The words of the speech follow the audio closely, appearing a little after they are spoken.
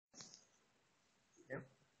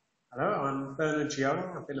Hello, I'm Bernard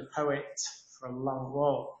Young. I've been a poet for a long,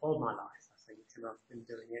 well, all my life, I think, and I've been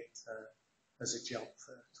doing it as a job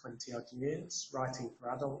for 20 odd years, writing for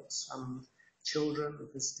adults and children,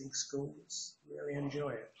 visiting schools. Really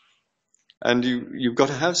enjoy it. And you've got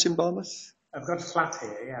a house in Barmouth? I've got a flat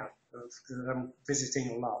here, yeah, because I'm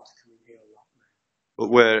visiting a lot, coming here a lot now. But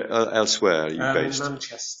where elsewhere are you based? In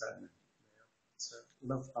Manchester now. So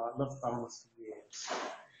love Barmouth for years.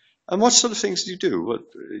 And what sort of things do you do?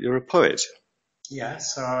 You're a poet? Yeah,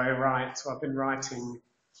 so I write. So I've been writing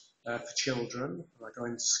for children. I go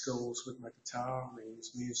into schools with my guitar and I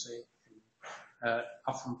use music and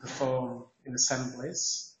often perform in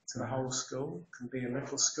assemblies to the whole school. It can be a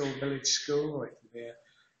little school, village school, or it can be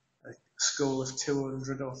a school of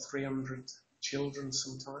 200 or 300 children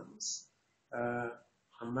sometimes.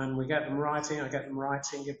 And then we get them writing, I get them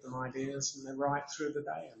writing, give them ideas, and they write through the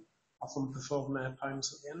day and often perform their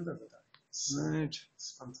poems at the end of the day. Right.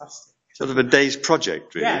 It's fantastic. Sort of a day's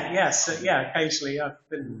project, really. Yeah, yes, yeah. Occasionally, I've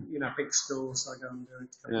been, big schools. So I go and do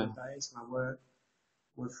it a couple of days, and I work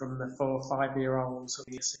with from the 4 or 5 year olds up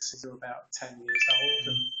to year 6 to about 10 years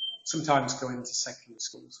old, and sometimes go into secondary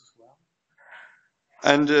schools as well.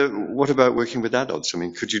 And what about working with adults? I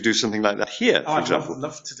mean, could you do something like that here, for example? I'd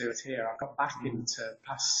love to do it here. I got back into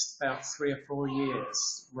past about 3 or 4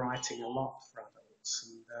 years writing a lot for adults,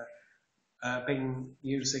 and been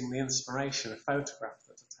using the inspiration of photograph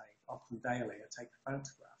that I take. Often daily, I take a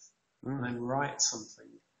photograph and then write something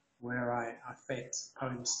where I fit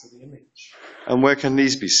poems to the image. And where can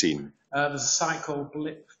these be seen? There's a site called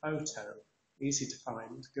Blip Photo, easy to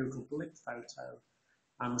find. Google Blip Photo,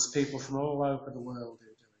 and there's people from all over the world who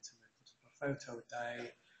do it, and they put up a photo a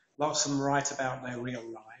day. Lots of them write about their real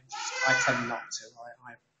lives. I tend not to.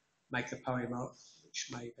 I make a poem up, which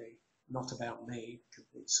may be not about me, it could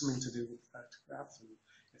be something to do with the photograph, and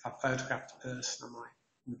if I photographed a person, I might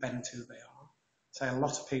invent who they are. So a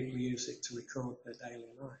lot of people use it to record their daily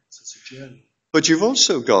lives. It's a journey. But you've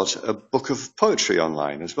also got a book of poetry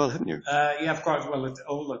online as well, haven't you? Yeah, I've got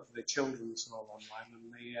all of the children's are all online,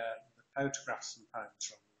 and the photographs and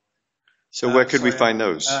poems are online. So where could we find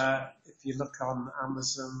those? If you look on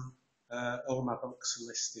Amazon, all my books are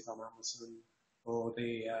listed on Amazon. Or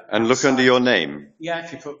and look under your name. Yeah,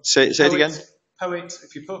 if you put say it again. Poet.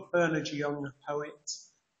 If you put Bernard Young poet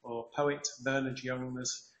or poet Bernard Young,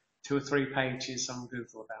 there's 2 or 3 pages on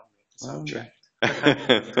Google about me. So checked.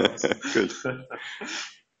 Good.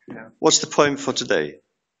 Yeah. What's the poem for today?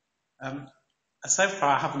 So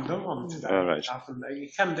far, I haven't done one today. All right. You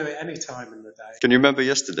can do it any time in the day. Can you remember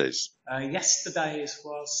yesterday's? Yesterday's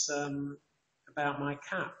was about my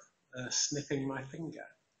cat sniffing my finger.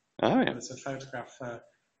 Oh, yeah. There's a photograph that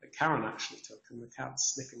Karen actually took, and the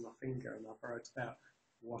cat's sniffing my finger, and I wrote about,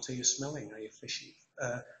 what are you smelling? Are you fishing?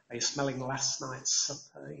 Are you smelling last night's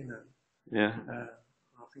supper? Yeah.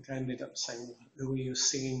 I think I ended up saying, who are you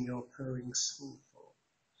singing your purring song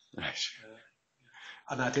for? Right.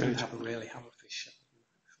 And I didn't really have a fish.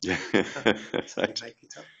 Yeah. So I make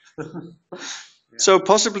it up. Yeah. So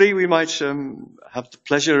possibly we might have the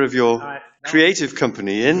pleasure of your creative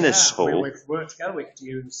company in this hall. We've worked together. We could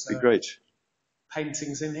use be great.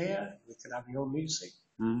 Paintings in here. We could have your music.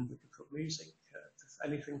 We could put music to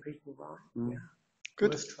anything people write. Yeah.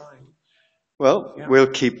 Good. Worth trying. Well, we'll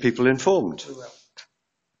keep people informed. We will.